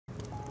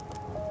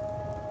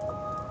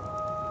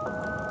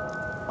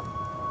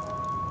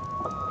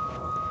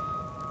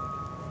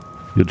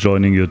You're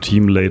joining your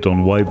team late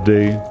on wipe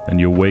day and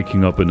you're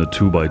waking up in a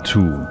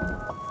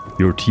 2x2.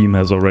 Your team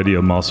has already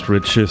amassed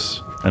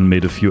riches and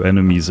made a few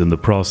enemies in the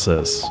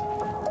process.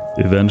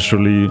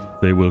 Eventually,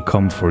 they will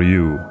come for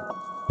you.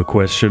 The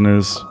question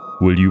is,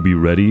 will you be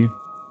ready?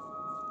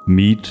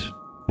 Meet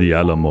the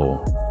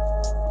Alamo.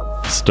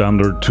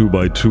 Standard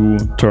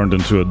 2x2 turned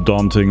into a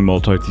daunting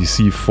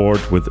multi-TC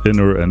fort with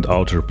inner and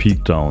outer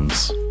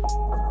peekdowns.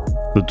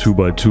 The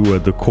 2x2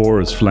 at the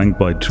core is flanked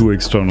by two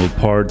external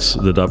parts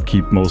that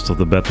upkeep most of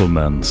the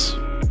battlements.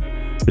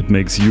 It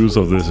makes use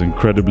of this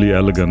incredibly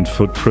elegant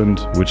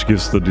footprint, which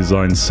gives the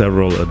design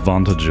several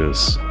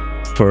advantages.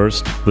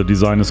 First, the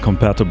design is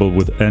compatible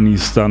with any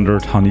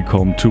standard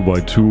honeycombed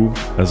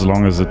 2x2 as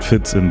long as it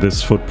fits in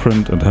this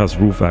footprint and has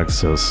roof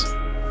access.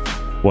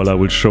 While I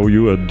will show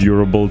you a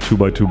durable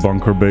 2x2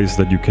 bunker base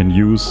that you can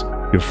use,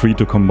 you're free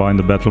to combine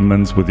the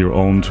battlements with your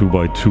own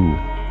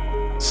 2x2.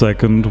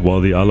 Second,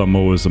 while the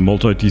Alamo is a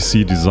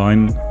multi-TC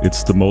design,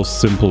 it's the most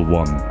simple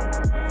one.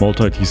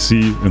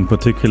 Multi-TC, in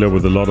particular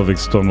with a lot of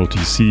external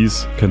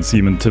TCs, can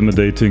seem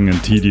intimidating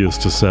and tedious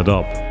to set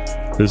up.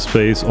 This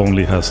base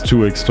only has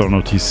two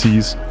external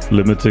TCs,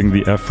 limiting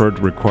the effort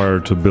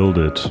required to build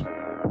it.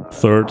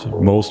 Third,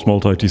 most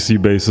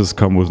multi-TC bases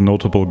come with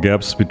notable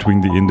gaps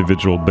between the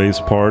individual base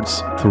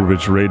parts, through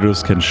which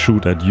raiders can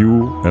shoot at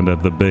you and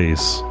at the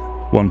base.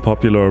 One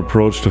popular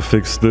approach to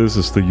fix this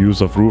is the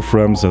use of roof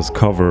ramps as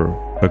cover,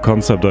 a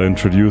concept I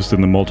introduced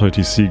in the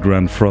multi-TC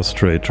Grand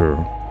Frustrator.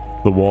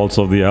 The walls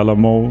of the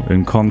Alamo,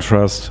 in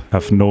contrast,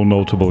 have no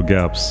notable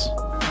gaps.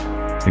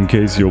 In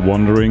case you're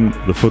wondering,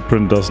 the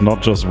footprint does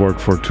not just work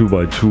for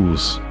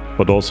 2x2s,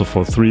 but also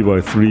for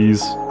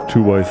 3x3s,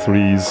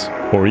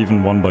 2x3s, or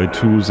even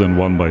 1x2s and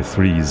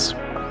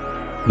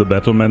 1x3s. The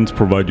battlements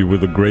provide you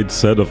with a great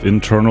set of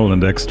internal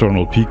and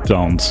external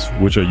peekdowns,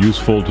 which are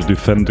useful to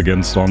defend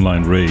against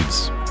online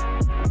raids.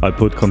 I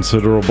put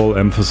considerable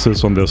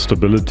emphasis on their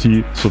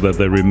stability so that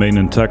they remain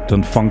intact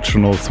and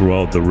functional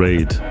throughout the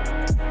raid.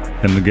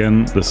 And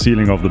again, the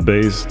ceiling of the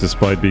base,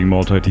 despite being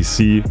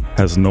multi-TC,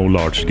 has no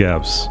large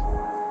gaps.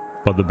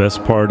 But the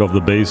best part of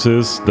the base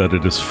is that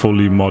it is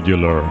fully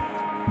modular.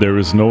 There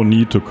is no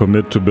need to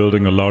commit to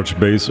building a large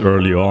base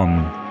early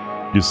on.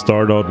 You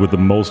start out with the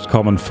most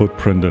common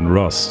footprint in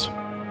Rust.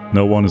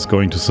 No one is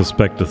going to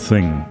suspect a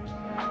thing.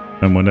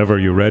 And whenever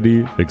you're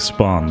ready,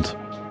 expand.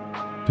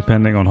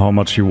 Depending on how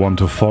much you want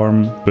to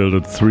farm, build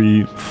it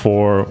 3,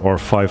 4 or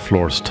 5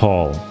 floors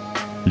tall.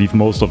 Leave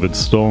most of it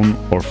stone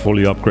or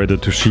fully upgrade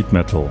it to sheet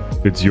metal.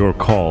 It's your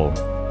call.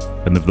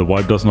 And if the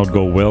wipe does not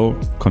go well,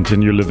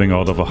 continue living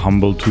out of a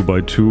humble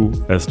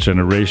 2x2 as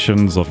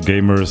generations of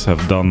gamers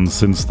have done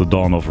since the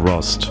dawn of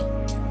Rust.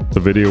 The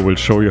video will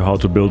show you how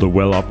to build a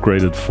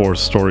well-upgraded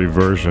 4-story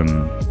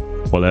version.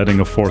 While adding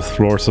a 4th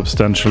floor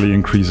substantially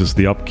increases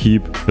the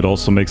upkeep, it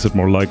also makes it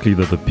more likely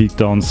that the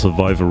peekdowns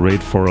survive a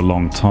raid for a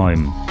long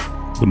time.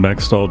 The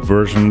maxed out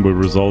version will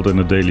result in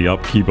a daily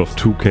upkeep of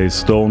 2k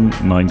stone,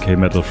 9k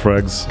metal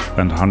frags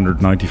and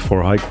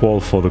 194 high qual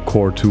for the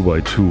core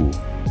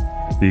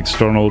 2x2. The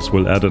externals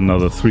will add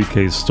another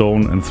 3k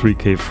stone and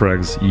 3k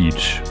frags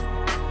each.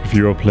 If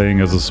you are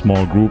playing as a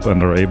small group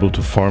and are able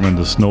to farm in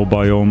the snow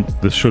biome,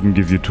 this shouldn't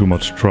give you too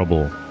much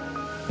trouble.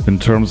 In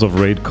terms of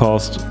raid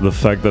cost, the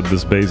fact that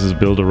this base is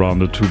built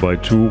around a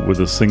 2x2 with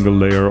a single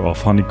layer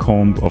of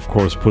honeycomb of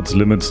course puts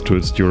limits to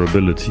its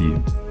durability.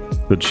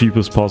 The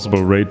cheapest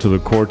possible raid to the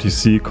core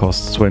TC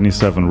costs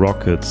 27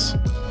 rockets.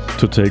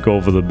 To take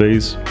over the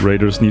base,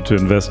 raiders need to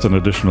invest an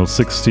additional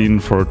 16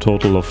 for a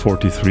total of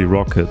 43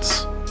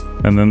 rockets.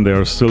 And then there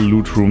are still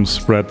loot rooms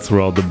spread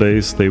throughout the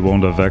base they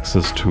won't have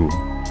access to.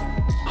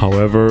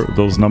 However,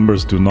 those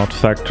numbers do not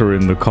factor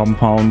in the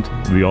compound,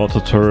 the auto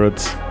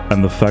turrets,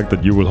 and the fact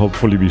that you will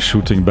hopefully be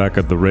shooting back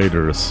at the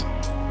raiders.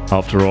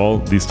 After all,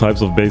 these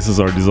types of bases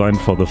are designed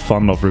for the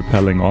fun of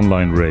repelling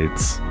online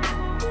raids.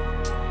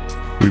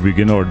 We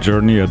begin our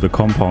journey at the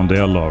compound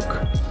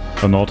airlock.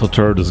 An auto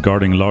turret is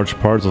guarding large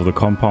parts of the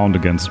compound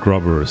against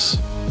grubbers.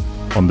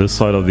 On this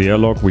side of the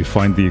airlock we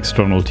find the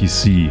external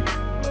TC.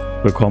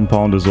 The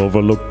compound is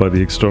overlooked by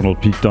the external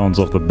peekdowns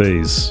of the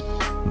base.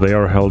 They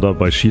are held up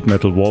by sheet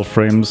metal wall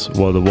frames,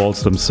 while the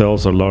walls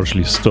themselves are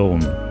largely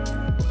stone.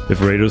 If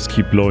raiders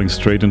keep blowing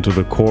straight into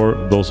the core,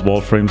 those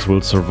wall frames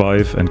will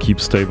survive and keep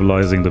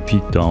stabilizing the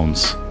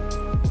peekdowns.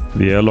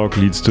 The airlock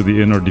leads to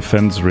the inner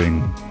defense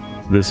ring.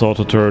 This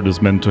auto turret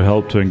is meant to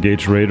help to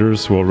engage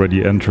raiders who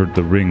already entered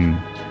the ring.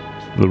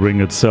 The ring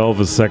itself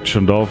is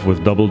sectioned off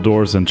with double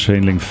doors and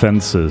chain link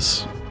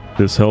fences.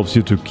 This helps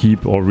you to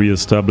keep or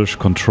re-establish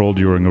control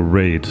during a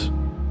raid.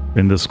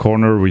 In this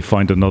corner we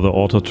find another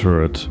auto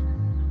turret.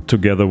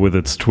 Together with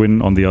its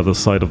twin on the other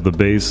side of the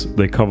base,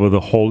 they cover the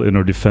whole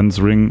inner defense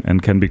ring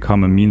and can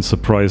become a mean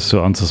surprise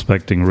to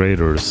unsuspecting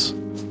raiders.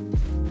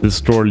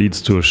 This door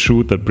leads to a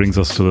chute that brings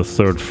us to the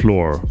 3rd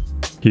floor.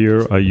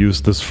 Here I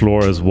used this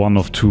floor as one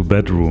of 2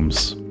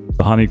 bedrooms.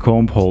 The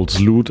honeycomb holds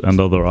loot and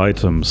other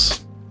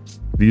items.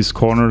 These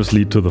corners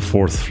lead to the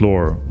 4th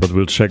floor, but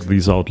we'll check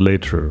these out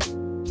later.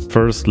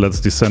 First,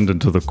 let's descend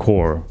into the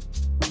core.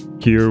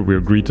 Here we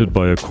are greeted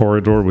by a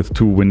corridor with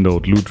 2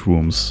 windowed loot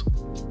rooms.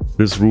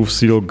 This roof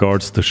seal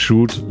guards the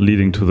chute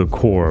leading to the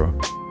core.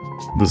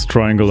 This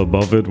triangle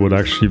above it would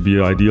actually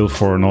be ideal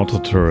for an auto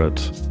turret.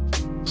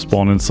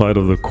 Spawn inside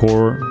of the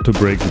core to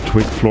break the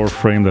twig floor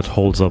frame that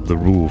holds up the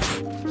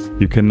roof.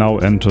 You can now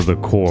enter the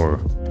core.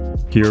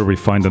 Here we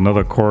find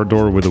another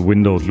corridor with a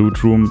windowed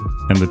loot room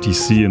and the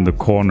TC in the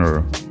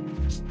corner.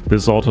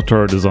 This auto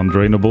turret is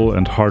undrainable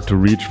and hard to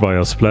reach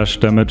via splash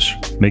damage,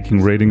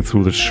 making raiding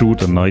through the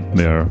chute a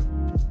nightmare.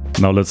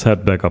 Now let's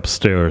head back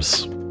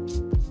upstairs.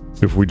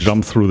 If we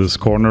jump through this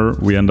corner,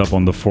 we end up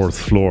on the 4th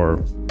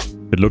floor.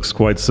 It looks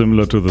quite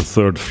similar to the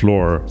 3rd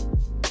floor.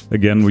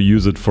 Again, we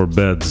use it for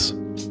beds.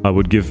 I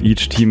would give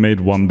each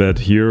teammate one bed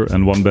here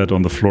and one bed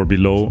on the floor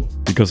below,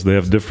 because they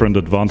have different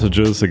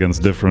advantages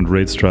against different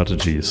raid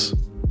strategies.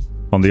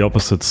 On the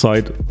opposite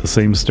side, the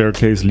same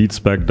staircase leads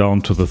back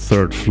down to the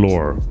 3rd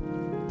floor.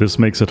 This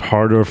makes it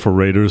harder for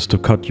raiders to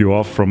cut you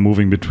off from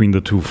moving between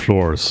the 2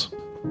 floors.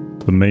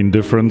 The main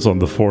difference on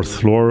the 4th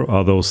floor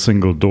are those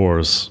single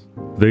doors.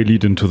 They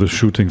lead into the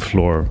shooting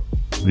floor.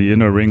 The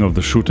inner ring of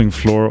the shooting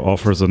floor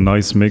offers a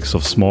nice mix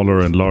of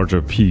smaller and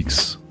larger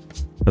peaks.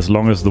 As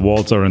long as the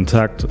walls are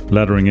intact,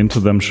 laddering into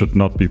them should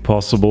not be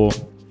possible.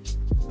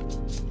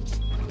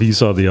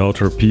 These are the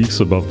outer peaks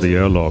above the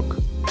airlock.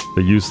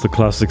 They use the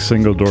classic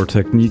single door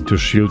technique to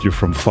shield you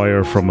from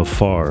fire from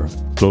afar.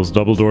 Those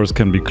double doors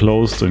can be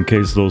closed in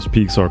case those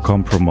peaks are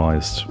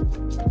compromised.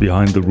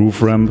 Behind the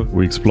roof ramp,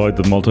 we exploit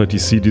the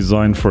multi-TC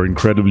design for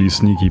incredibly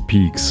sneaky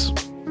peaks.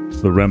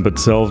 The ramp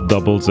itself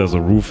doubles as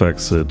a roof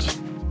exit.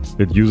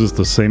 It uses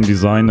the same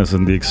design as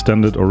in the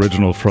extended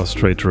original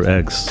Frustrator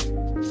X.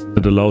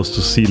 It allows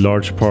to see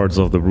large parts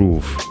of the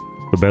roof.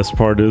 The best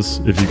part is,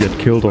 if you get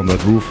killed on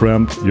that roof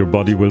ramp, your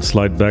body will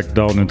slide back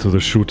down into the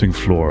shooting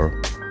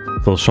floor.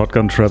 Those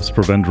shotgun traps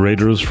prevent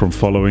raiders from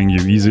following you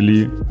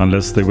easily,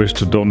 unless they wish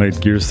to donate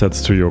gear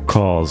sets to your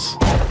cause.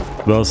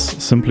 Thus,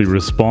 simply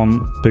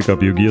respawn, pick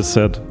up your gear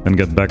set, and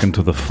get back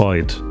into the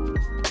fight.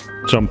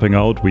 Jumping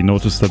out, we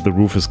notice that the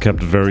roof is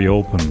kept very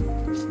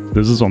open.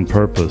 This is on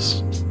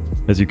purpose.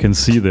 As you can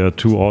see, there are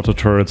 2 auto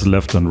turrets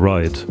left and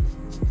right.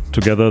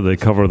 Together they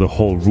cover the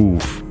whole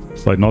roof.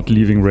 By not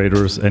leaving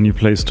raiders any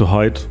place to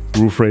hide,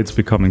 roof raids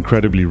become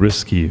incredibly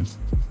risky.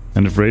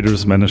 And if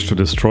raiders manage to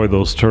destroy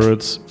those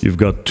turrets, you've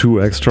got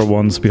 2 extra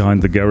ones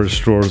behind the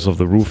garage doors of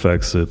the roof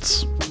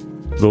exits.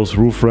 Those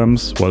roof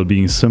ramps, while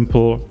being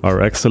simple,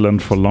 are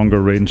excellent for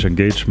longer range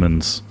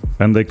engagements,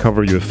 and they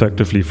cover you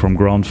effectively from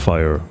ground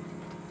fire.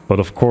 But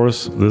of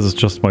course, this is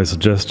just my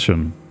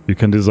suggestion. You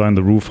can design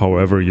the roof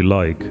however you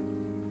like.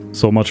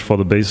 So much for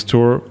the base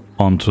tour,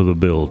 on to the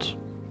build.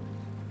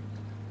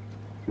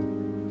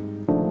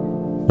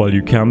 While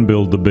you can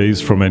build the base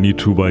from any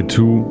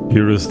 2x2,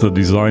 here is the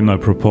design I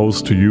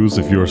propose to use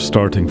if you are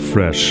starting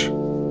fresh.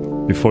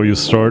 Before you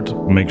start,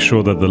 make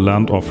sure that the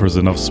land offers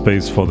enough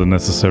space for the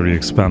necessary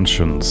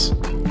expansions.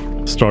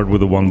 Start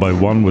with a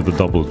 1x1 with a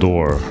double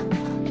door.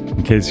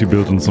 In case you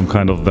build in some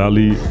kind of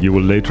valley, you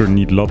will later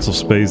need lots of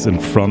space in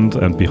front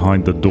and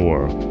behind the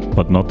door,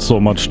 but not so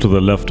much to the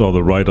left or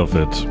the right of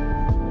it.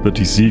 The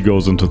TC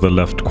goes into the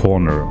left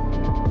corner.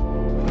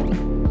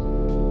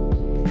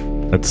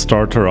 Add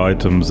starter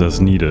items as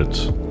needed.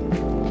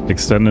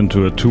 Extend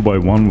into a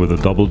 2x1 with a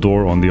double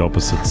door on the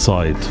opposite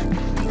side.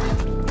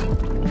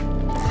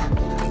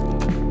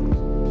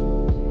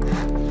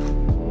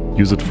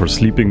 Use it for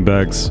sleeping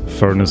bags,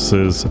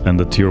 furnaces, and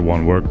the tier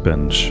 1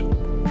 workbench.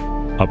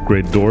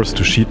 Upgrade doors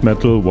to sheet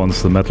metal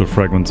once the metal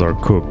fragments are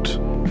cooked.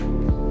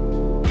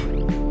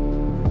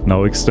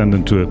 Now extend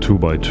into a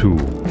 2x2.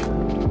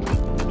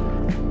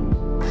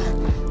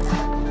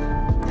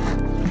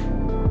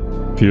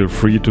 Feel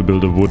free to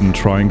build a wooden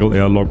triangle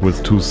airlock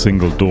with 2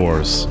 single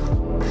doors.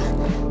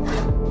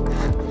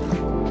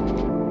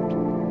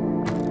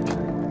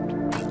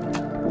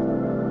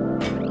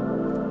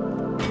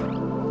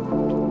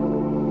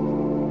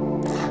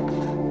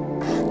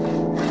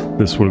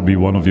 This will be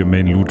one of your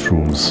main loot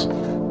rooms.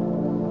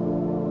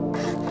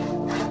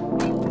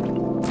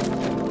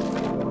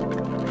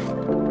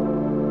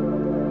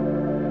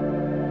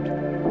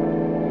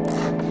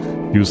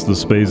 Use the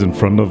space in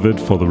front of it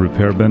for the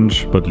repair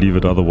bench, but leave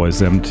it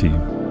otherwise empty.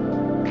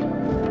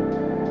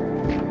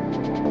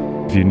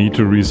 If you need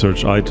to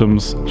research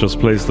items, just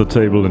place the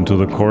table into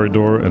the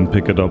corridor and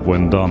pick it up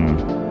when done.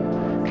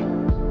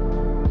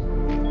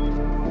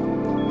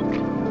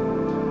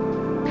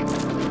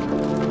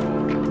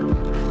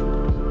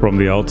 From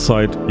the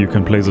outside, you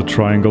can place a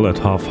triangle at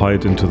half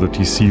height into the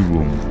TC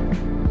room.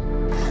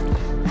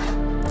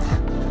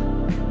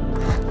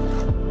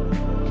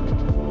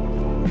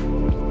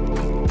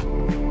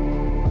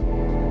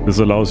 This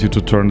allows you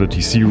to turn the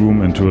TC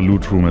room into a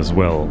loot room as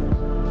well.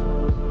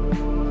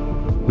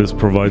 This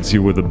provides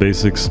you with a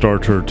basic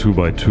starter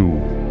 2x2.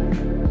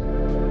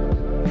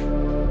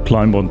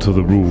 Climb onto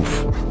the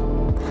roof.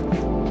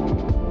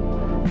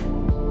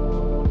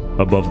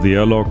 Above the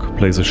airlock,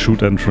 place a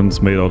chute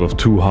entrance made out of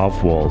 2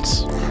 half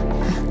walls.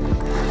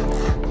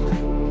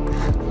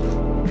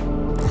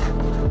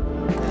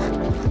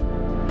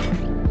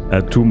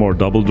 Add 2 more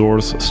double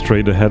doors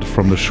straight ahead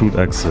from the chute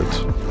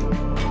exit.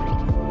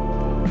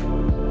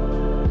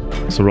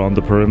 Surround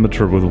the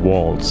perimeter with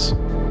walls.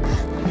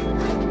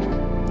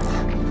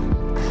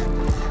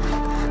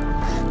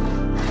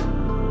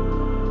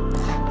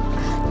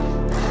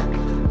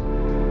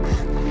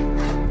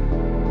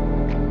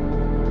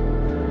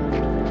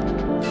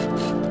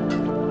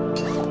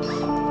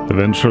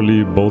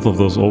 Eventually, both of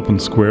those open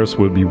squares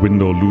will be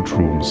window loot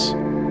rooms.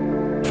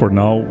 For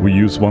now, we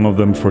use one of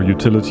them for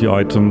utility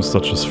items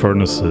such as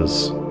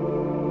furnaces.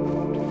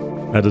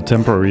 Add a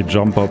temporary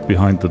jump up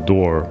behind the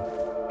door.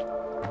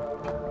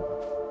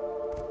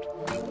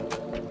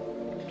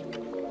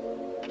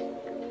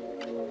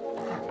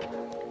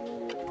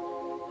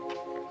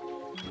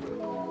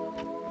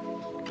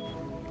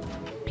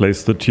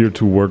 Place the tier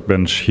 2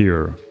 workbench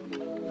here.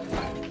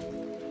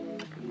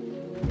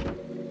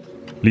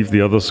 Leave the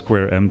other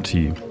square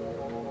empty.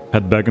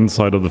 Head back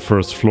inside of the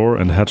first floor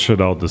and hatchet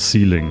out the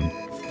ceiling.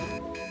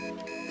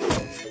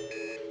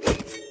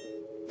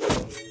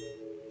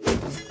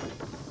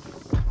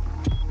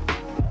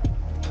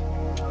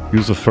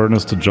 Use a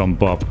furnace to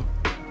jump up.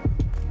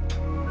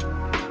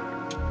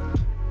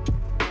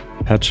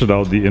 Hatchet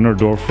out the inner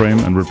door frame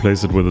and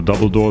replace it with a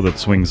double door that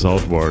swings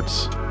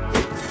outwards.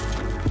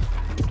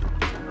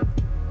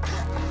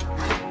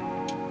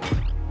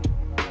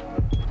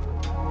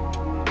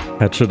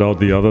 Hatchet out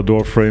the other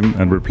door frame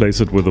and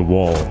replace it with a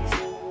wall.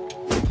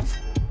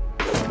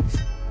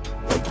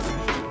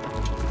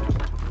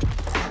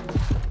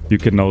 You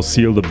can now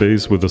seal the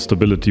base with a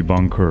stability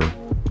bunker.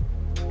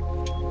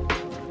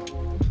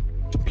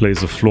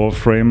 Place a floor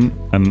frame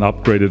and an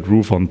upgraded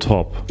roof on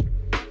top.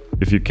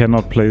 If you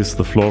cannot place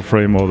the floor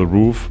frame or the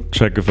roof,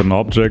 check if an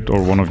object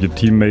or one of your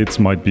teammates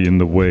might be in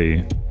the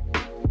way.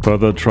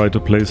 Further, try to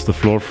place the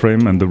floor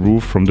frame and the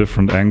roof from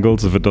different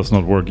angles if it does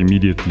not work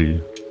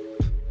immediately.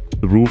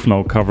 The roof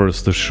now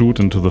covers the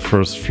chute into the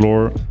first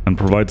floor and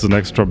provides an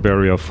extra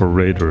barrier for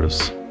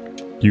raiders.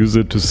 Use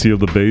it to seal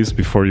the base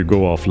before you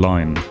go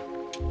offline.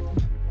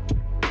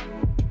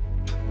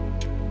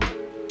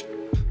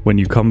 When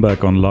you come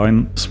back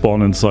online,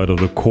 spawn inside of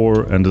the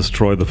core and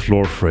destroy the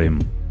floor frame.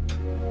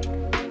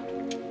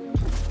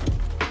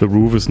 The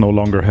roof is no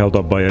longer held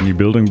up by any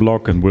building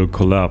block and will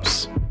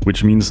collapse,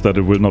 which means that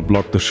it will not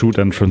block the chute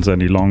entrance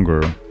any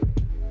longer.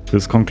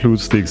 This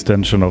concludes the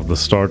extension of the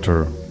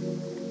starter.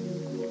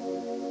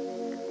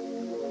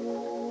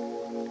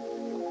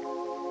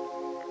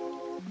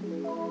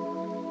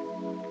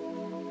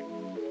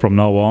 From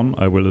now on,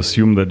 I will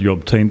assume that you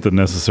obtained the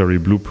necessary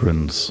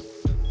blueprints.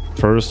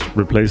 First,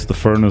 replace the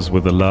furnace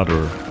with a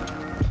ladder.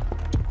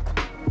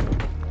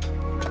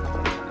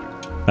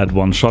 Add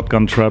one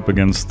shotgun trap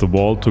against the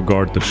wall to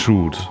guard the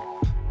chute.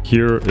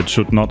 Here, it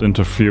should not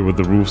interfere with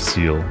the roof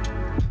seal.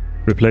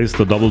 Replace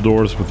the double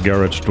doors with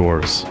garage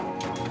doors.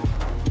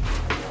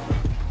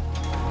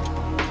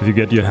 If you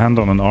get your hand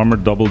on an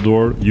armored double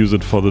door, use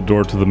it for the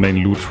door to the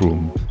main loot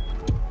room.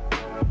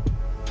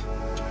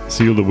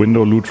 Seal the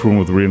window loot room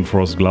with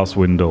reinforced glass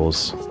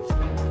windows.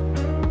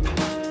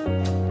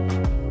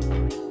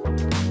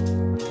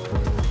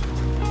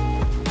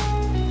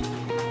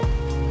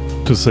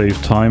 To save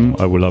time,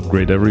 I will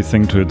upgrade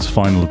everything to its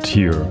final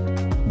tier.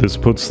 This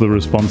puts the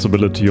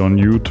responsibility on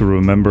you to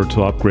remember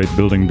to upgrade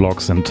building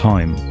blocks in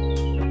time.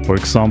 For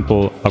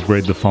example,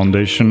 upgrade the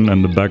foundation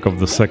and the back of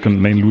the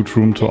second main loot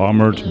room to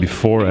armored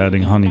before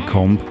adding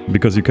honeycomb,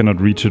 because you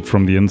cannot reach it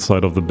from the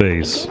inside of the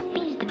base.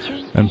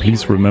 And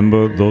please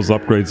remember, those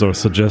upgrades are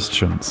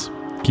suggestions.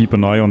 Keep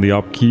an eye on the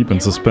upkeep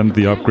and suspend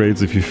the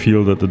upgrades if you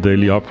feel that the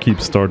daily upkeep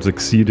starts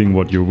exceeding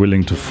what you're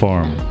willing to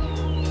farm.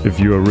 If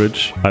you are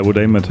rich, I would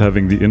aim at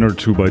having the inner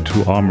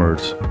 2x2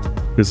 armored.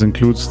 This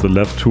includes the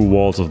left two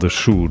walls of the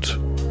chute.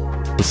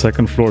 The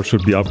second floor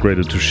should be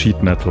upgraded to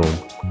sheet metal.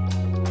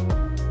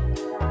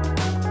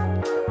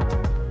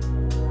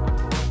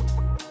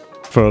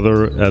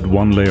 Further, add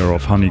one layer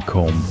of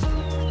honeycomb.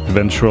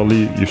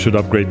 Eventually, you should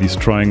upgrade these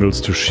triangles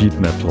to sheet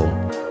metal.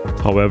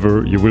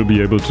 However, you will be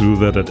able to do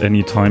that at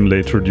any time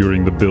later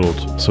during the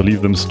build, so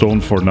leave them stone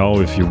for now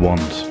if you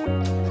want.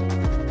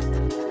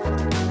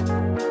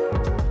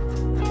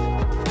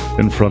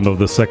 In front of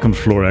the second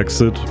floor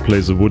exit,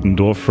 place a wooden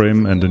door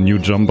frame and a new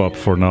jump up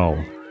for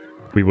now.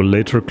 We will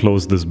later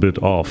close this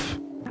bit off.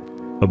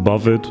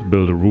 Above it,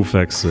 build a roof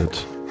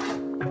exit.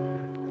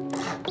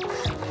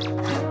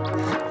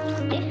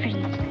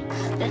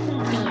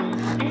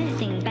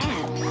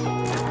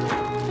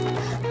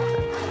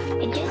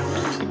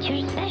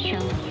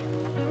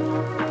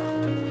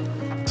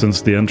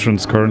 Since the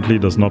entrance currently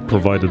does not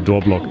provide a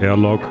door block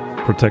airlock,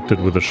 protect it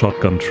with a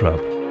shotgun trap.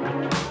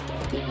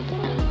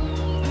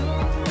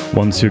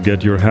 Once you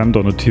get your hand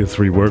on a tier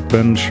 3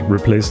 workbench,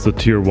 replace the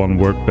tier 1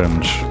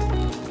 workbench.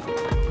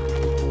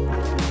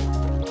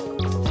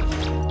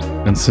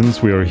 And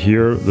since we are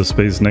here, the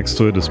space next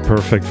to it is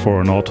perfect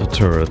for an auto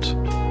turret.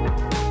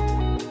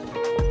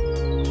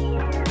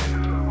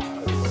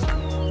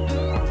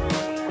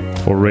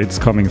 For raids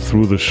coming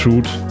through the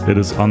chute, it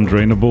is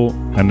undrainable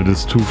and it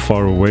is too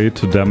far away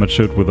to damage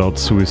it without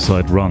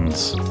suicide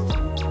runs.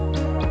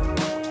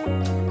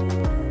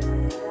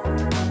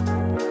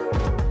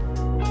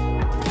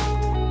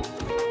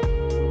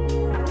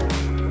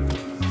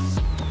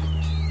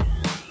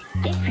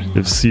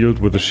 If sealed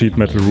with a sheet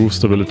metal roof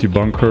stability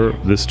bunker,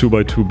 this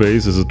 2x2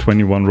 base is a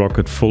 21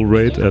 rocket full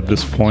rate at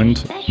this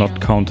point, not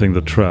counting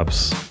the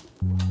traps.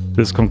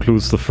 This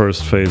concludes the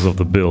first phase of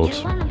the build.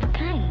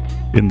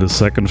 In the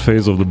second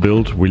phase of the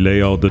build, we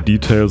lay out the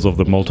details of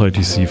the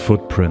multi-TC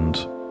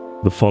footprint.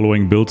 The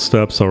following build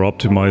steps are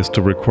optimized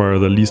to require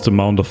the least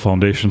amount of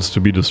foundations to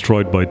be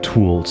destroyed by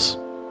tools.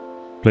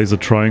 Place a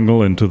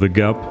triangle into the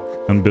gap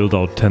and build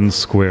out 10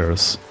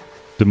 squares.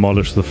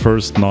 Demolish the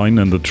first 9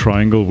 in the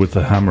triangle with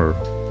a hammer.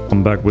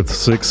 Come back with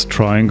 6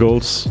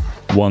 triangles,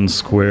 1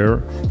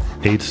 square,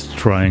 8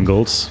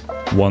 triangles,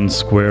 1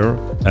 square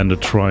and a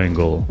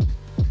triangle.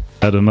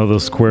 Add another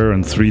square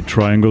and 3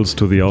 triangles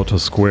to the outer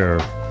square.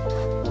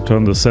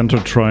 Turn the center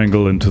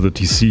triangle into the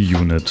TC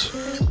unit.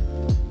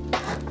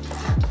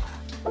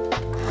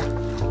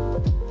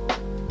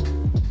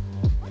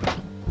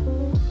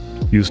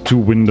 Use 2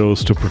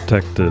 windows to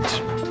protect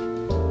it.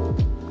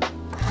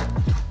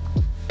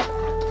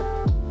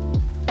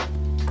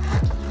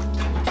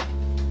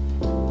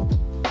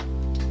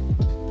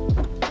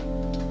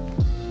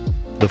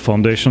 The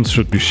foundations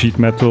should be sheet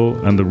metal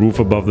and the roof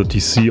above the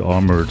TC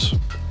armored.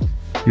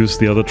 Use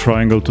the other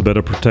triangle to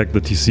better protect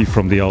the TC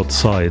from the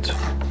outside.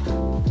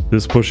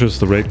 This pushes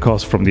the rate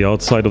cost from the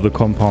outside of the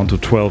compound to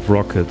 12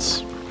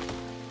 rockets.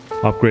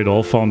 Upgrade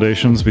all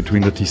foundations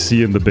between the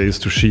TC and the base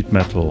to sheet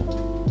metal.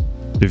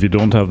 If you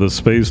don't have the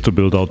space to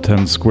build out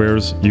 10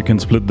 squares, you can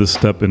split this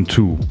step in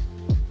 2.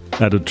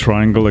 Add a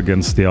triangle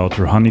against the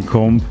outer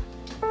honeycomb,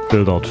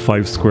 build out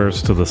 5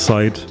 squares to the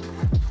side,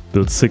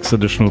 build 6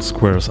 additional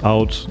squares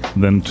out,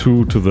 then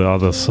 2 to the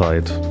other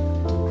side.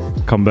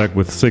 Come back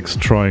with 6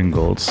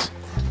 triangles.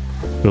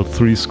 Build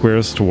 3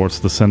 squares towards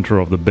the center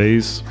of the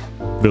base,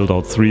 build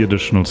out 3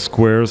 additional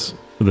squares,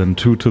 then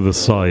 2 to the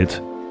side.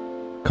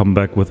 Come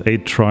back with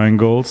 8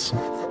 triangles,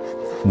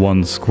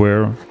 1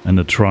 square and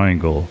a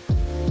triangle.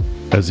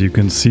 As you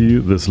can see,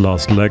 this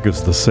last leg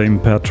is the same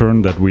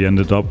pattern that we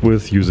ended up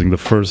with using the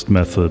first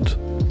method.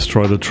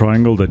 Destroy the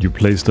triangle that you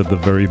placed at the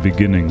very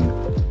beginning.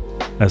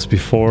 As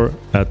before,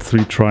 add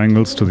 3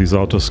 triangles to these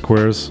outer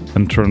squares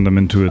and turn them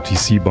into a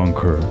TC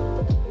bunker.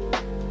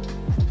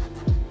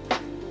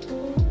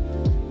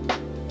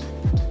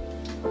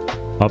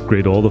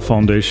 Upgrade all the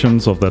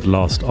foundations of that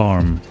last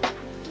arm.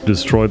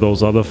 Destroy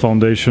those other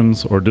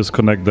foundations or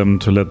disconnect them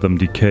to let them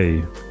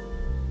decay.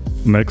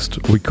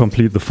 Next, we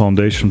complete the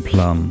foundation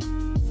plan.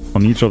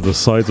 On each of the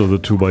sides of the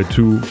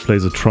 2x2,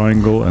 place a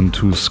triangle and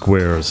 2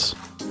 squares.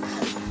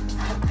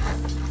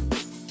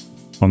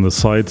 On the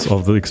sides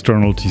of the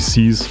external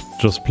TCs,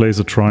 just place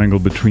a triangle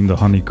between the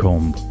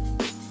honeycomb.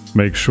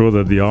 Make sure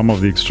that the arm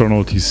of the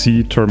external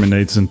TC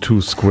terminates in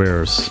 2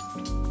 squares.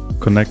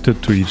 Connect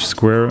it to each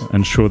square,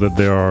 ensure that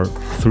there are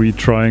 3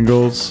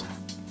 triangles,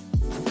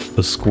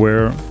 a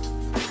square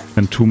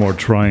and 2 more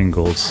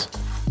triangles.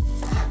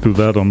 Do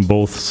that on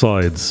both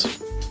sides.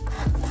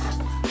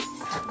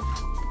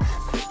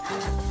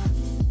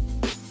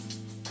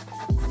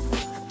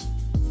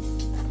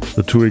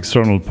 The 2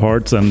 external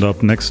parts end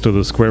up next to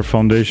the square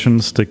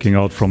foundation sticking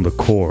out from the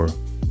core.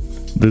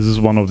 This is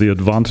one of the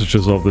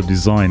advantages of the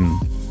design.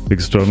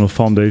 External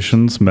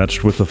foundations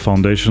matched with the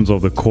foundations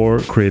of the core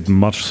create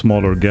much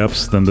smaller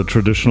gaps than the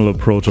traditional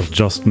approach of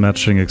just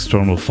matching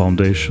external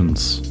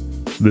foundations.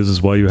 This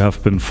is why you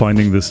have been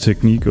finding this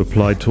technique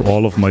applied to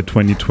all of my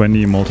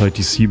 2020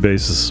 multi-TC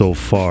bases so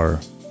far.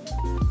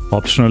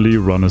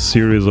 Optionally, run a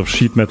series of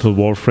sheet metal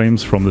wall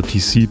frames from the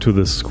TC to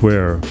this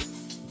square.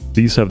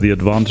 These have the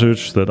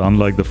advantage that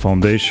unlike the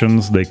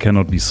foundations, they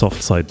cannot be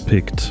soft side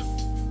picked.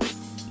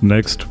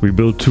 Next, we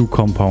build 2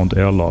 compound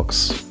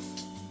airlocks.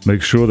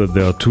 Make sure that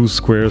there are 2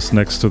 squares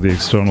next to the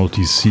external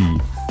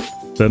TC.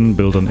 Then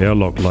build an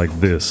airlock like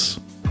this.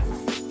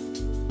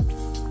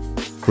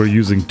 We're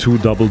using 2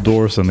 double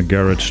doors and a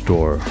garage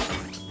door.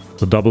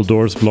 The double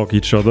doors block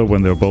each other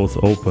when they're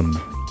both open.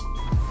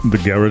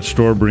 The garage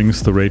door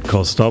brings the raid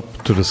cost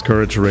up to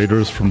discourage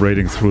raiders from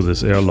raiding through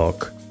this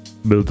airlock.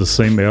 Build the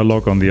same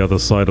airlock on the other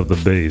side of the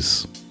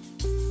base.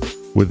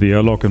 With the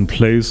airlock in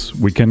place,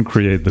 we can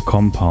create the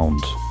compound.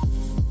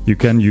 You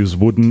can use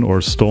wooden or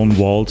stone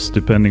walls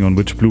depending on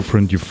which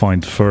blueprint you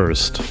find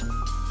first.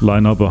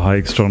 Line up a high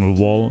external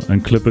wall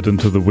and clip it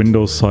into the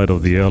window side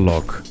of the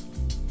airlock.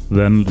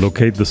 Then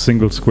locate the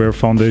single square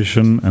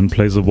foundation and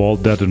place a wall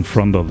dead in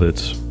front of it.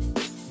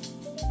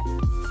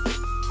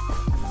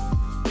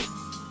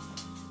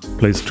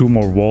 Place 2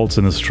 more walls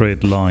in a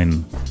straight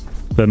line.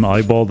 Then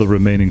eyeball the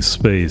remaining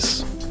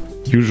space.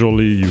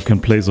 Usually you can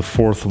place a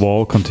 4th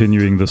wall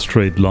continuing the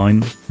straight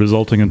line,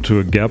 resulting into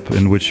a gap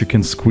in which you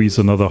can squeeze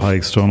another high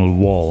external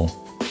wall.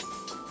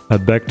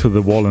 Head back to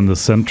the wall in the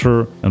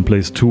center and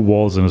place 2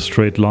 walls in a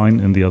straight line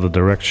in the other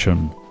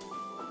direction.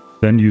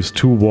 Then use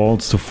 2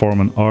 walls to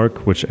form an arc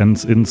which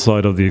ends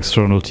inside of the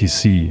external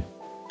TC.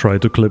 Try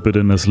to clip it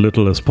in as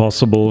little as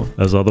possible,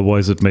 as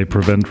otherwise it may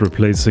prevent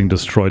replacing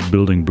destroyed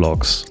building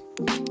blocks.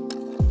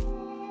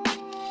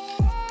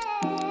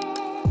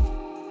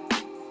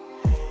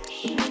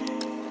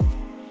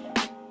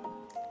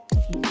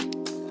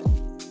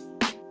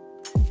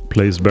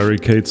 Place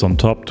barricades on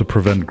top to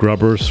prevent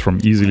grubbers from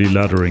easily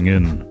laddering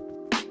in.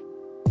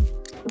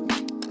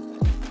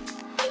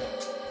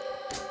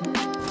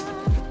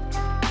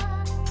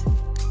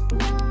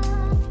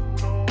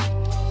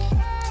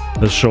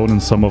 As shown in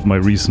some of my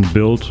recent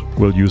build,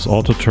 we'll use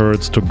auto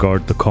turrets to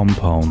guard the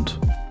compound.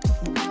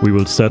 We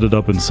will set it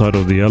up inside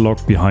of the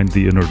airlock behind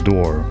the inner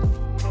door.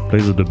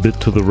 Place it a bit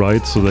to the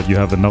right so that you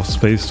have enough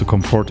space to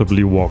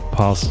comfortably walk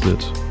past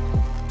it.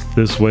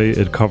 This way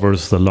it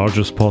covers the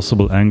largest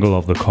possible angle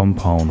of the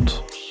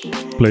compound.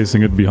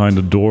 Placing it behind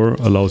a door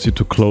allows you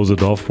to close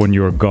it off when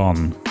you are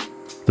gone.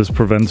 This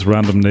prevents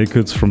random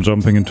nakeds from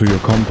jumping into your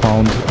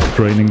compound,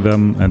 draining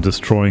them and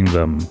destroying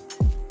them.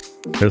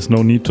 There's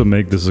no need to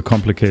make this a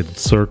complicated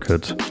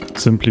circuit.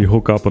 Simply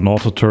hook up an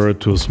auto turret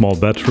to a small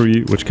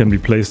battery, which can be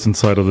placed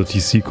inside of the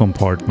TC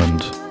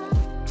compartment.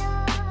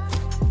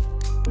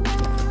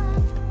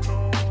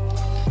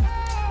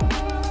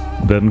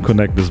 Then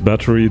connect this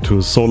battery to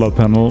a solar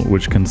panel,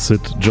 which can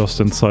sit just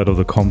inside of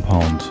the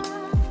compound.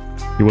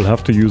 You will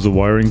have to use a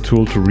wiring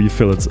tool to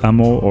refill its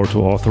ammo or to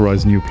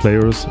authorize new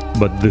players,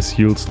 but this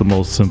yields the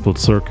most simple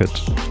circuit.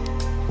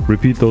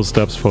 Repeat those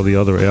steps for the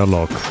other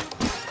airlock.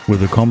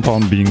 With the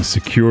compound being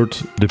secured,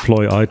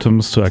 deploy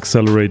items to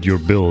accelerate your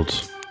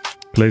build.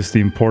 Place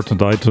the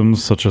important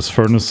items such as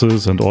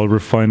furnaces and oil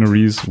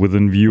refineries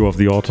within view of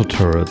the auto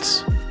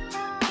turrets.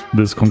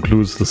 This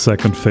concludes the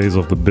second phase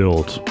of the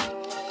build.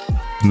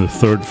 In the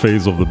third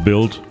phase of the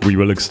build, we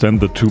will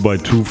extend the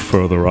 2x2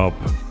 further up.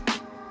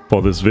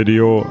 For this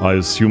video, I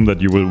assume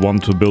that you will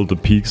want to build the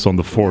peaks on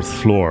the 4th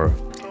floor.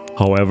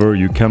 However,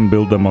 you can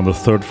build them on the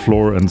 3rd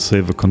floor and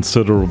save a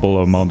considerable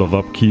amount of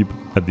upkeep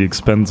at the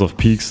expense of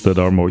peaks that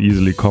are more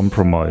easily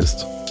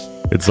compromised.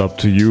 It's up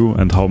to you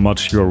and how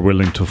much you are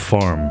willing to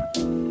farm.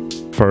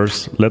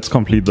 First, let's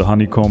complete the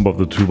honeycomb of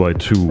the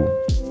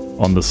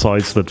 2x2. On the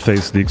sides that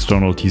face the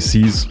external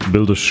TCs,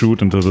 build a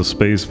chute into the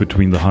space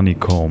between the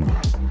honeycomb.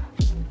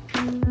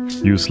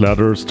 Use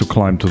ladders to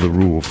climb to the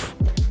roof.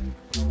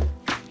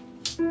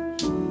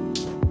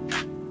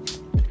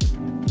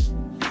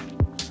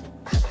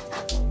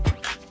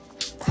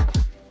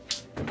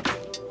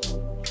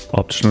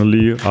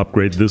 Optionally,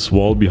 upgrade this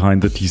wall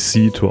behind the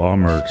TC to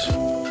armored.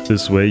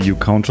 This way you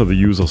counter the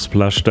use of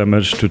splash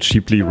damage to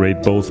cheaply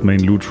raid both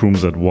main loot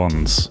rooms at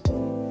once.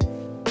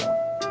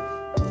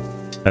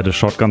 Add a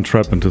shotgun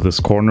trap into this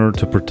corner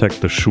to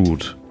protect the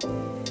chute.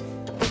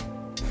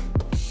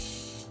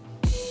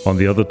 On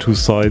the other two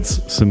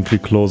sides, simply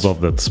close off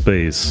that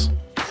space.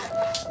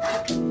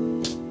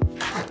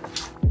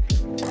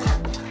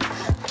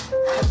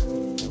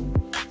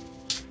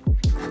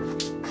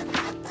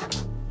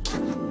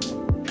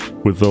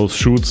 With those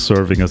chutes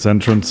serving as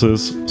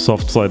entrances,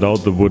 soft side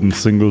out the wooden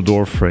single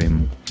door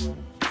frame.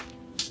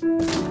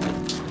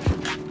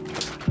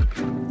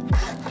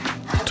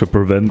 To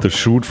prevent the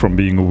chute from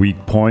being a weak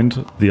point,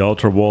 the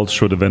outer walls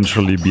should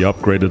eventually be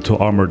upgraded to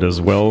armored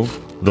as well,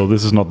 though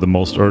this is not the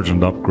most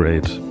urgent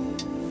upgrade.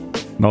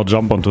 Now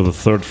jump onto the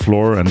 3rd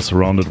floor and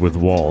surround it with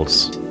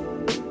walls.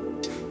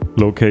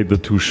 Locate the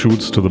two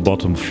chutes to the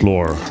bottom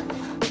floor.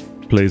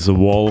 Place a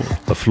wall,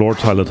 a floor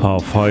tile at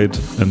half height,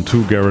 and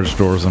 2 garage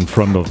doors in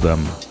front of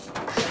them.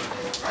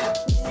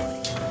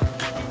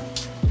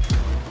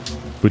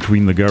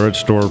 Between the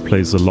garage door,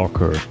 place a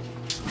locker.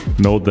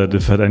 Note that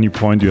if at any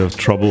point you have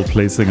trouble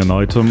placing an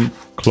item,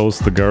 close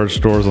the garage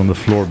doors on the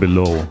floor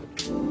below.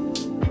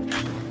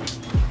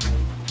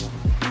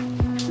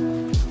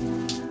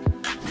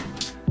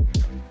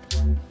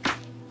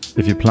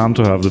 If you plan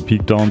to have the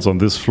peekdowns on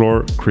this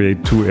floor,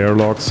 create 2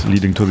 airlocks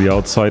leading to the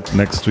outside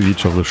next to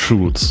each of the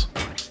chutes.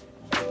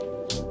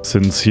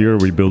 Since here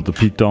we built the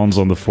peekdowns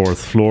on the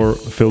 4th floor,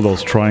 fill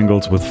those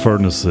triangles with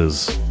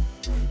furnaces.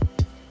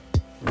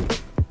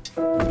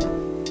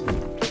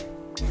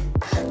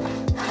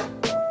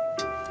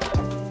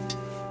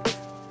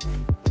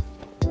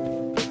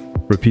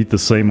 Repeat the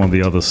same on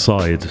the other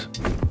side.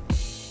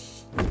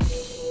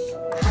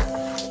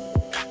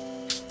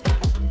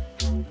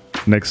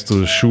 Next to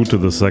the chute to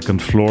the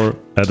 2nd floor,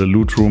 add a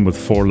loot room with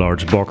 4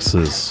 large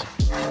boxes.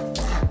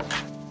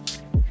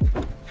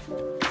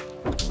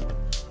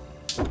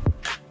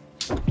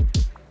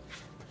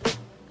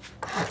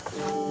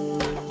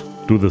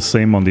 Do the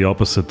same on the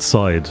opposite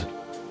side.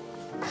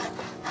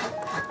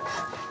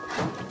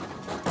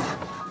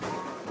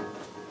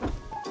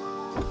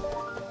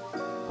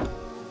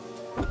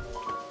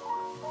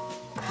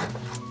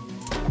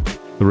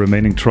 The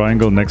remaining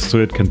triangle next to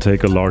it can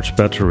take a large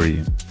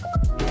battery.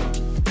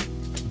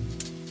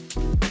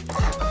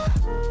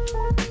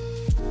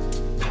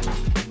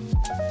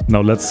 Now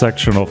let's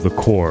section off the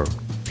core.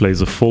 Place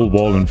a full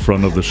wall in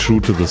front of the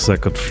chute to the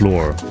 2nd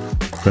floor.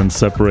 Then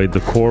separate the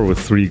core with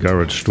 3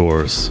 garage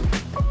doors.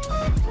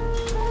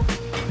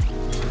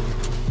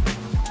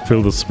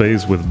 Fill the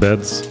space with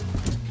beds.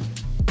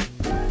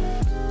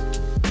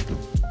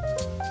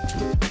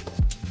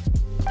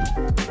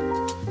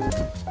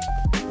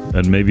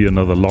 And maybe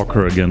another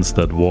locker against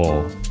that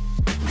wall.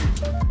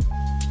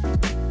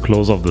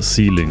 Close off the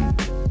ceiling.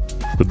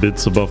 The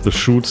bits above the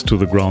chutes to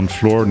the ground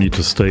floor need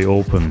to stay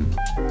open.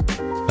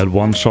 Add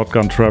one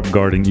shotgun trap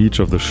guarding each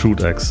of the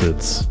chute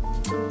exits.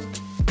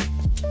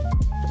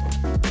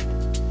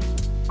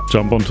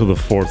 Jump onto the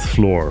 4th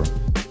floor.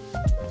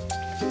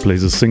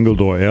 Place a single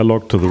door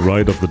airlock to the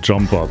right of the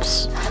jump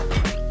ups.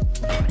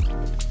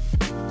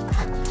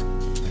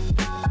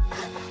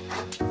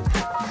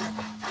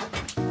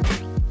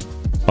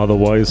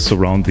 Otherwise,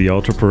 surround the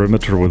outer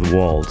perimeter with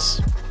walls.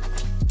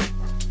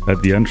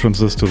 At the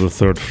entrances to the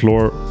 3rd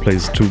floor,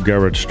 place 2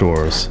 garage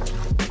doors.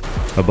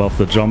 Above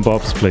the jump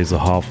ups, place a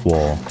half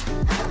wall.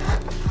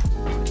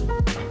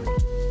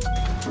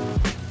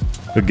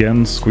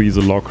 Again, squeeze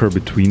a locker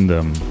between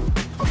them.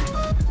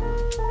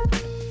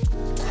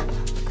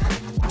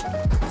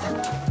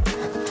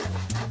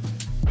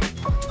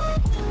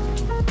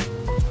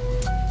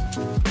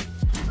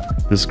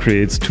 This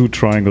creates 2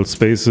 triangle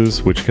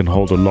spaces which can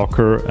hold a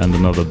locker and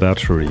another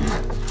battery.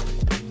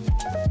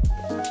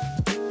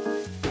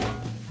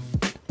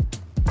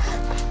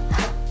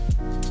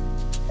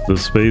 The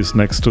space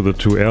next to the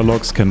 2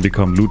 airlocks can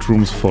become loot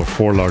rooms for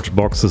 4 large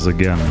boxes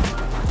again.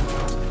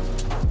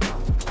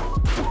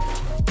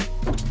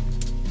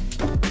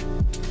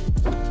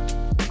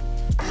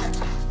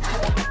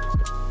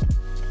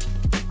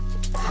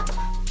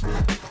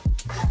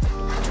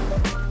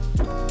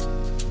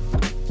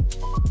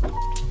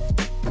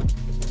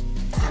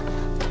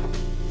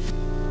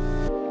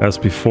 As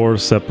before,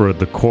 separate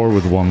the core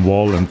with 1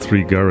 wall and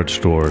 3 garage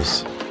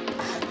doors.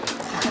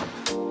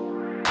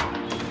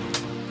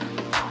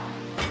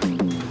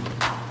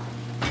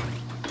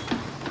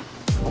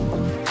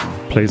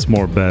 Place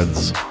more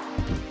beds.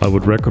 I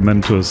would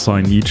recommend to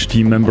assign each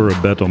team member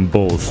a bed on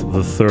both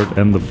the 3rd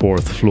and the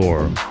 4th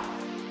floor.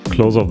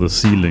 Close off the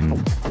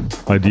ceiling.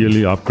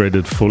 Ideally upgrade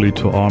it fully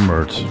to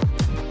armored.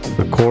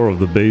 The core of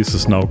the base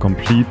is now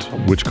complete,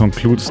 which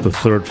concludes the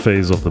 3rd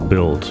phase of the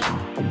build.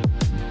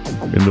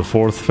 In the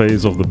 4th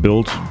phase of the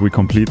build, we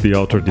complete the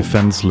outer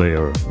defense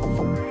layer.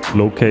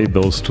 Locate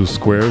those 2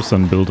 squares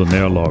and build an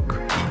airlock.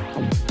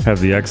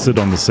 Have the exit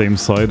on the same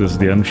side as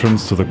the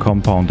entrance to the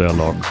compound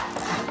airlock.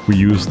 We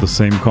use the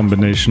same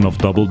combination of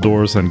double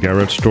doors and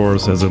garage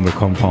doors as in the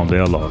compound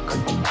airlock.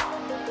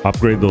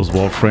 Upgrade those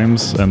wall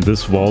frames and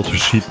this wall to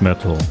sheet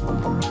metal.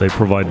 They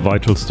provide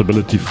vital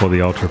stability for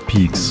the outer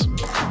peaks.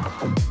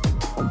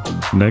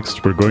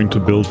 Next, we're going to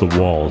build the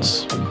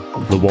walls.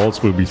 The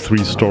walls will be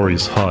 3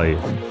 stories high.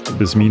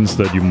 This means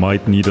that you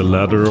might need a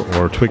ladder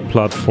or twig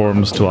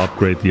platforms to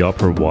upgrade the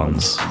upper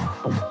ones.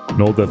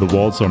 Note that the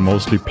walls are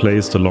mostly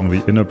placed along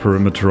the inner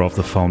perimeter of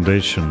the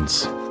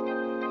foundations.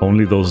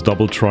 Only those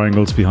double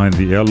triangles behind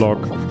the airlock,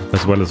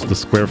 as well as the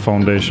square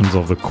foundations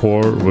of the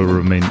core, will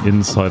remain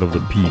inside of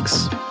the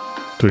peaks.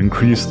 To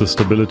increase the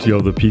stability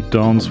of the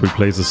peekdowns, we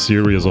place a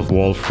series of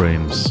wall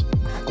frames.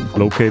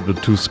 Locate the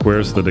 2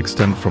 squares that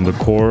extend from the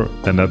core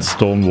and add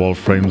stone wall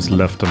frames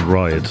left and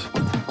right.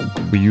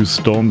 We use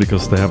stone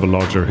because they have a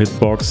larger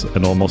hitbox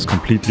and almost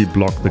completely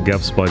block the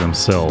gaps by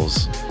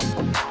themselves.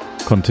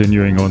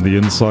 Continuing on the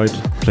inside,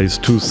 place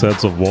 2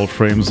 sets of wall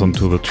frames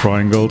onto the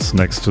triangles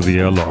next to the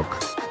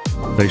airlock.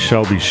 They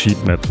shall be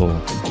sheet metal.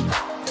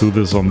 Do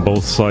this on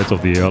both sides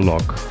of the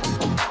airlock.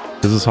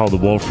 This is how the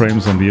wall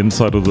frames on the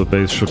inside of the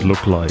base should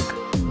look like.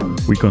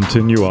 We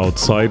continue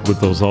outside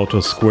with those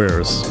outer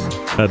squares.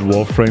 Add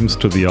wall frames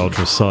to the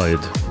outer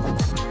side.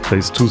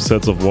 Place 2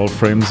 sets of wall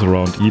frames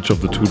around each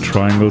of the 2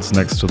 triangles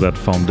next to that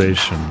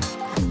foundation.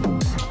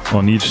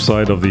 On each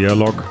side of the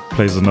airlock,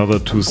 place another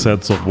 2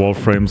 sets of wall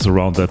frames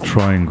around that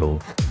triangle.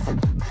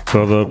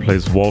 Further,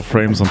 place wall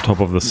frames on top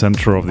of the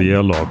center of the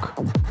airlock.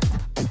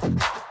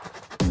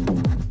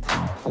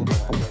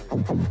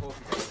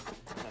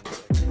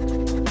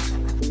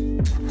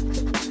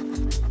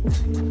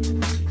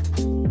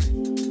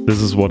 This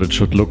is what it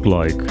should look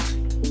like.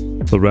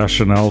 The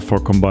rationale for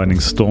combining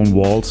stone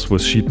walls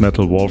with sheet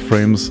metal wall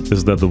frames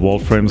is that the wall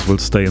frames will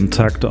stay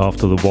intact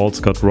after the walls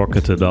got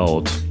rocketed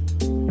out.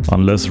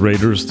 Unless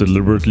raiders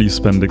deliberately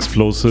spend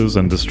explosives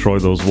and destroy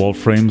those wall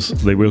frames,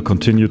 they will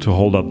continue to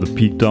hold up the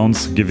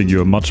peekdowns, giving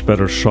you a much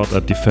better shot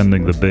at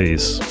defending the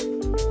base.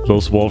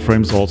 Those wall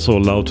frames also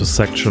allow to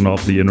section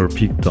off the inner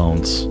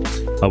peekdowns.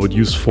 I would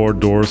use 4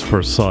 doors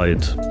per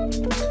side.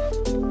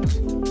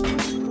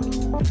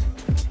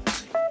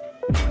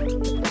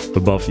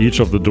 Above each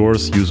of the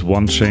doors, use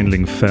 1 chain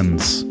link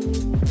fence.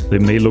 They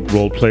may look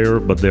roleplayer,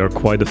 but they are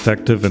quite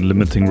effective in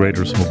limiting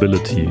raiders'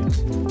 mobility.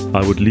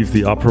 I would leave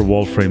the upper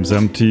wall frames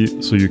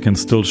empty, so you can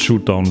still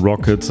shoot down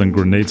rockets and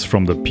grenades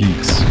from the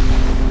peaks.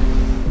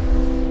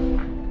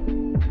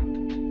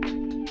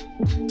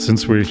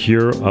 Since we're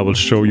here, I will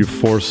show you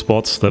 4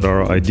 spots that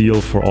are ideal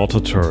for auto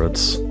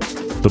turrets.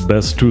 The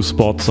best 2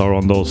 spots are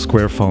on those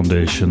square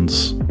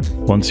foundations.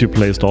 Once you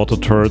placed auto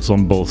turrets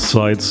on both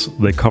sides,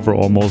 they cover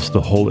almost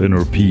the whole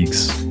inner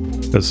peaks.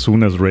 As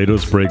soon as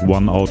raiders break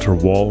 1 outer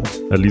wall,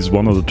 at least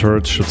 1 of the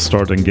turrets should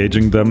start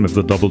engaging them if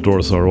the double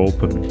doors are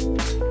open.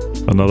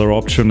 Another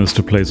option is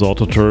to place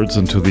auto turrets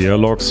into the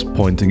airlocks,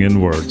 pointing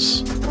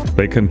inwards.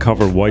 They can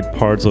cover wide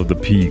parts of the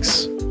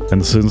peaks,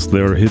 and since they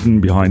are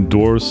hidden behind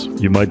doors,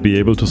 you might be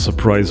able to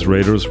surprise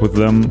raiders with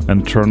them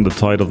and turn the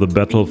tide of the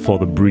battle for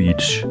the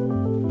breach.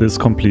 This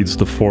completes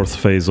the 4th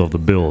phase of the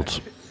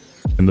build.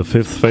 In the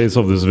 5th phase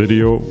of this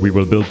video, we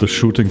will build the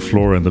shooting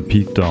floor and the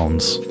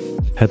peekdowns.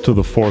 Head to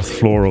the 4th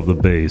floor of the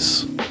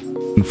base.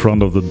 In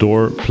front of the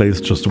door,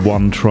 place just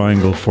one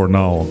triangle for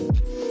now.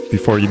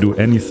 Before you do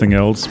anything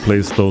else,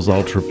 place those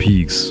outer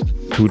peaks.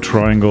 2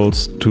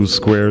 triangles, 2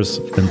 squares,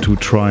 and 2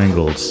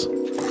 triangles.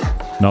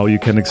 Now you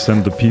can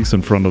extend the peaks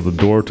in front of the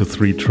door to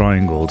 3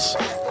 triangles.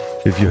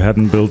 If you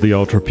hadn't built the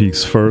outer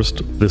peaks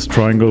first, this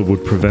triangle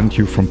would prevent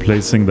you from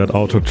placing that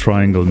outer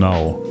triangle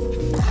now.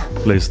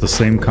 Place the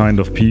same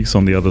kind of peaks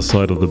on the other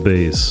side of the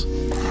base.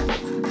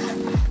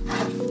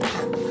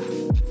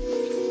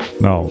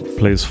 Now,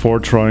 place 4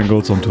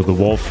 triangles onto the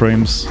wall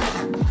frames,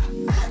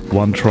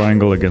 1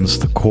 triangle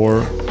against the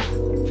core,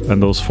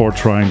 and those 4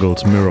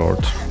 triangles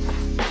mirrored.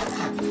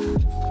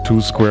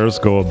 2 squares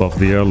go above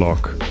the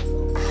airlock.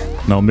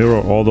 Now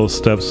mirror all those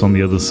steps on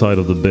the other side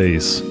of the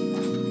base.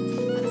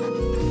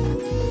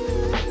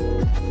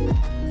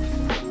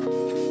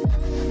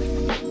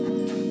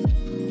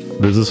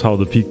 This is how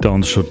the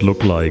peekdowns should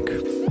look like.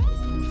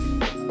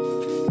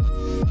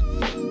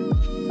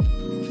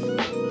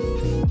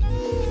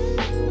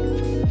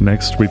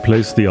 Next we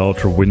place the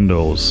outer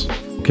windows.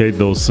 Locate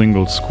those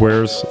single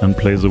squares and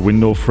place a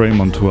window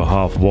frame onto a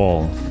half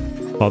wall.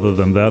 Other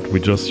than that, we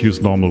just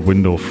use normal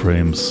window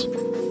frames.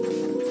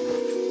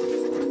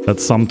 Add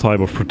some type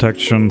of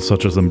protection,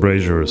 such as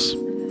embrasures.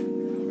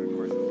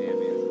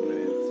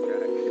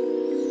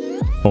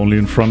 Only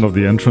in front of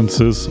the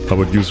entrances, I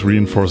would use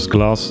reinforced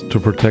glass to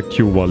protect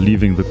you while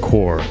leaving the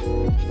core.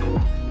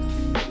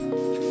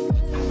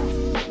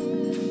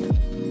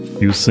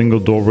 Use single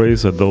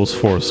doorways at those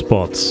 4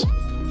 spots.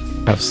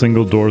 Have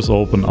single doors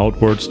open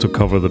outwards to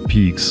cover the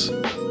peaks.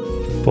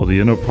 For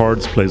the inner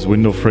parts, place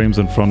window frames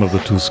in front of the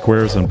 2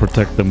 squares and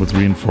protect them with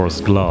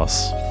reinforced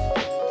glass.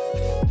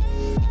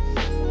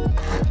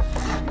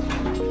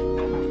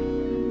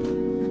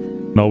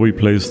 Now we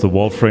place the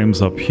wall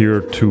frames up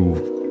here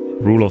too.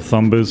 Rule of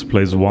thumb is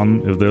place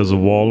 1 if there's a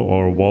wall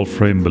or a wall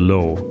frame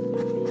below.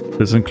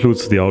 This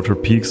includes the outer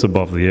peaks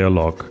above the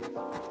airlock.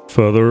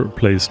 Further,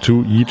 place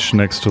 2 each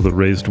next to the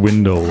raised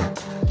window.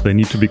 They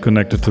need to be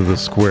connected to the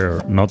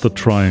square, not the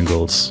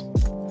triangles.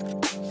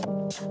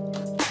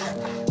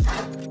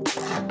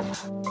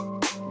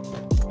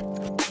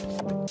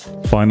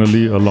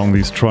 Finally, along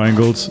these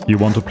triangles, you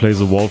want to place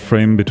a wall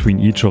frame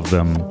between each of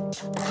them.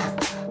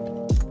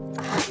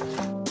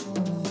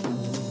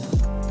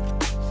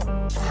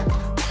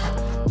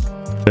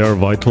 They are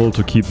vital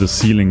to keep the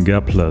ceiling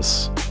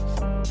gapless.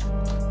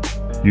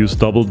 Use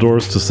double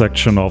doors to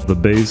section off the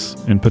base,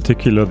 in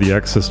particular the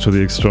access to the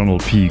external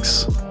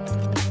peaks.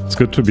 It's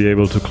good to be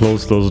able to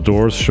close those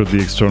doors should the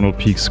external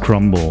peaks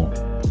crumble.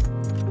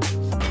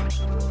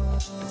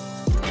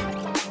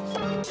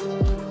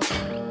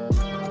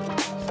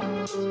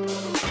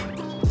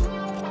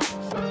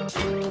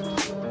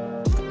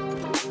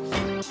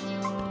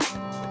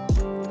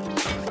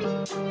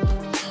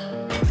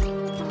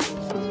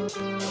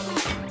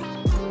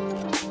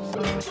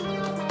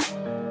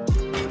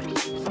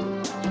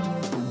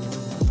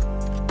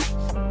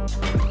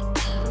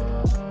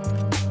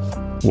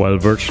 While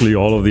virtually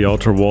all of the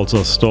outer walls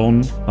are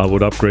stone, I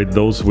would upgrade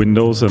those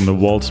windows and the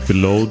walls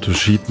below to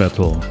sheet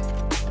metal.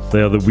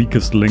 They are the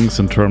weakest links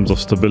in terms of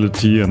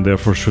stability and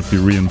therefore should be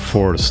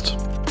reinforced.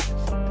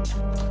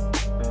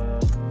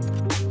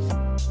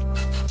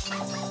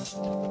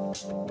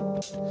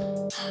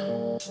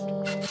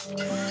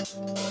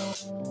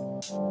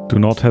 Do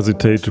not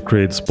hesitate to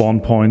create spawn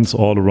points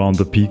all around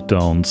the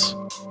peekdowns.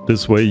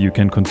 This way you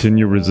can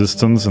continue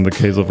resistance in the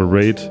case of a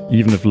raid,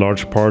 even if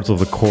large parts of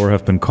the core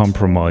have been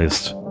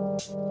compromised.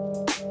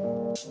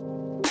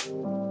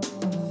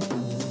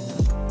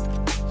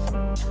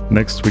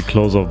 Next we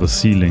close off the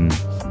ceiling.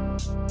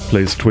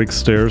 Place twig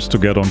stairs to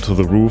get onto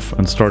the roof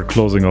and start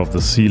closing off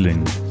the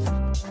ceiling.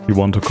 You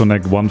want to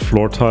connect 1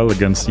 floor tile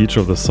against each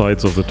of the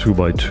sides of the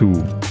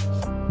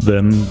 2x2.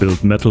 Then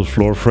build metal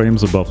floor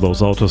frames above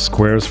those outer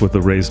squares with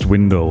the raised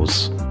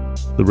windows.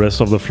 The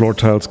rest of the floor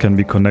tiles can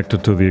be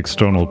connected to the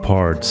external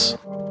parts.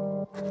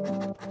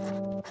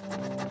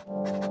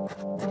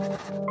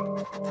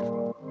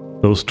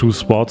 Those 2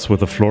 spots with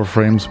the floor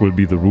frames will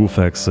be the roof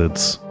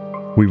exits.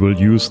 We will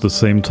use the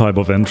same type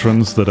of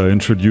entrance that I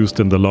introduced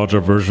in the larger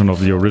version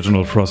of the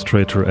original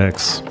Frustrator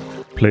X.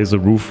 Place a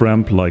roof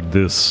ramp like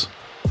this.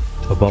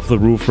 Above the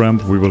roof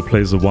ramp we will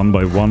place a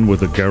 1x1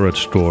 with a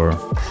garage door.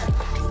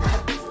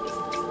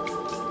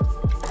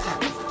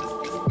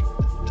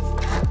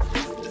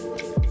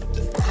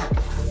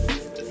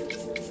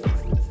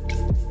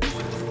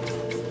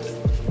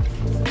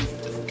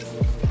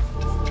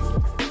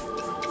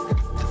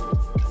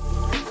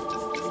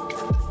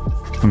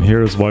 And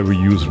here is why we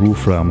use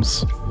roof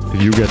ramps.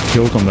 If you get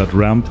killed on that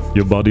ramp,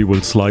 your body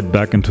will slide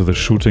back into the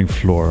shooting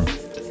floor.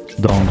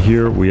 Down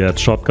here we add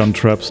shotgun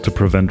traps to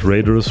prevent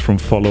raiders from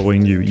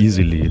following you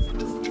easily.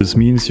 This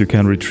means you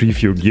can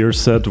retrieve your gear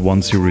set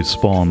once you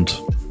respawned.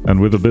 And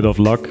with a bit of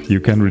luck,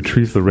 you can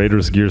retrieve the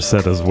raiders' gear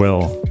set as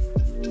well.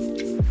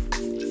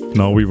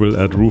 Now we will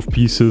add roof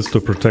pieces to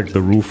protect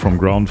the roof from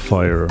ground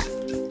fire.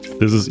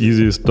 This is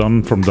easiest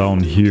done from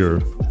down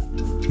here.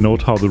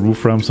 Note how the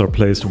roof ramps are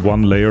placed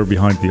one layer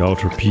behind the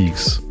outer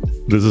peaks.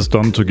 This is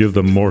done to give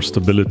them more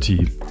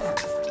stability.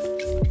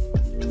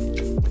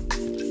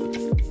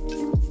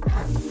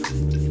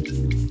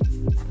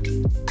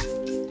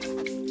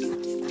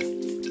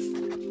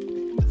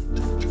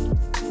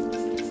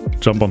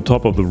 Jump on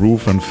top of the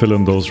roof and fill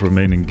in those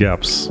remaining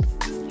gaps.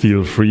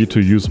 Feel free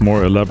to use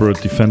more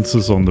elaborate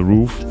defenses on the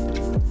roof.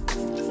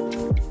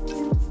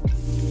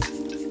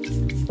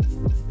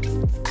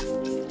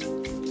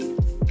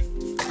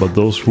 But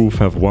those roofs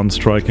have one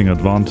striking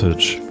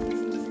advantage.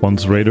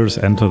 Once raiders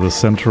enter the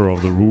center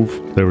of the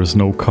roof, there is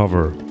no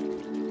cover.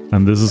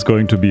 And this is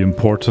going to be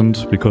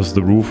important because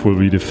the roof will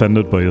be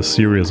defended by a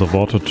series of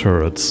auto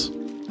turrets.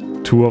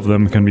 2 of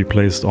them can be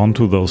placed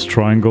onto those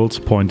triangles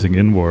pointing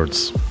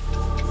inwards.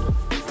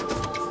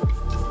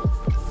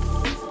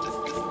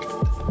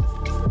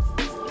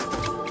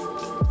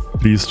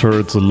 These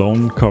turrets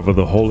alone cover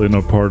the whole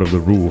inner part of the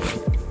roof.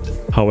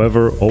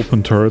 However,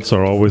 open turrets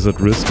are always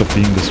at risk of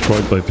being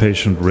destroyed by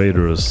patient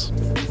raiders.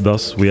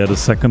 Thus, we add a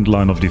second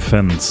line of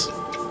defense.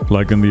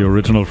 Like in the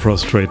original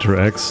Frustrator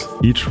X,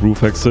 each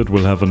roof exit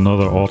will have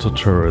another auto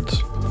turret.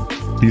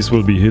 These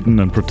will be hidden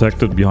and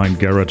protected behind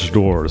garage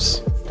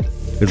doors.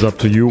 It's up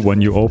to you when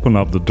you open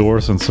up the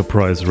doors and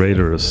surprise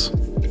raiders.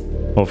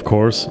 Of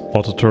course,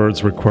 auto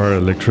turrets require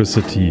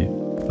electricity.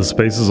 The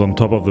spaces on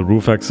top of the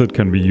roof exit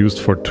can be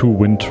used for 2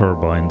 wind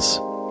turbines.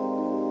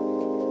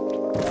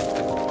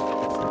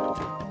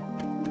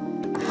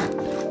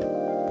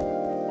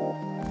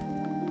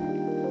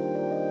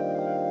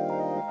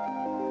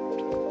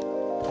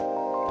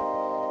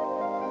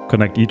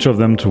 Connect each of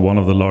them to one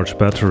of the large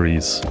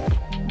batteries.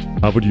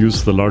 I would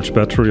use the large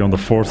battery on the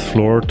 4th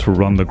floor to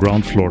run the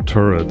ground floor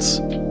turrets.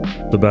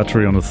 The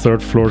battery on the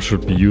 3rd floor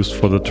should be used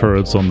for the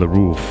turrets on the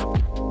roof.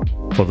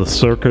 For the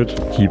circuit,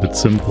 keep it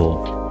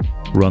simple.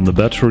 Run the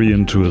battery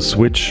into a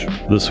switch,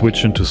 the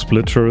switch into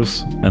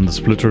splitters, and the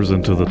splitters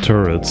into the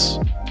turrets.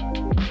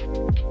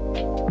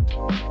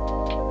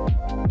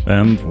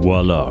 And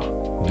voila,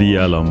 the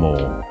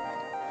Alamo.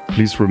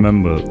 Please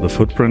remember, the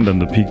footprint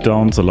and the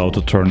peekdowns allow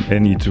to turn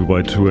any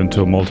 2x2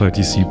 into a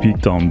multi-TC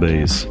peekdown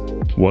base.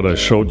 What I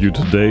showed you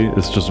today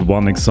is just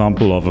one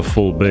example of a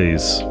full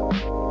base.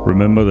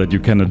 Remember that you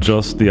can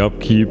adjust the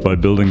upkeep by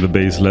building the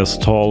base less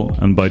tall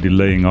and by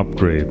delaying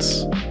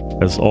upgrades.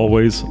 As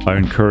always, I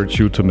encourage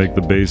you to make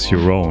the base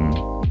your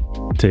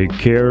own. Take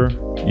care,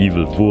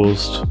 Evil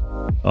Wurst,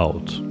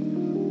 out.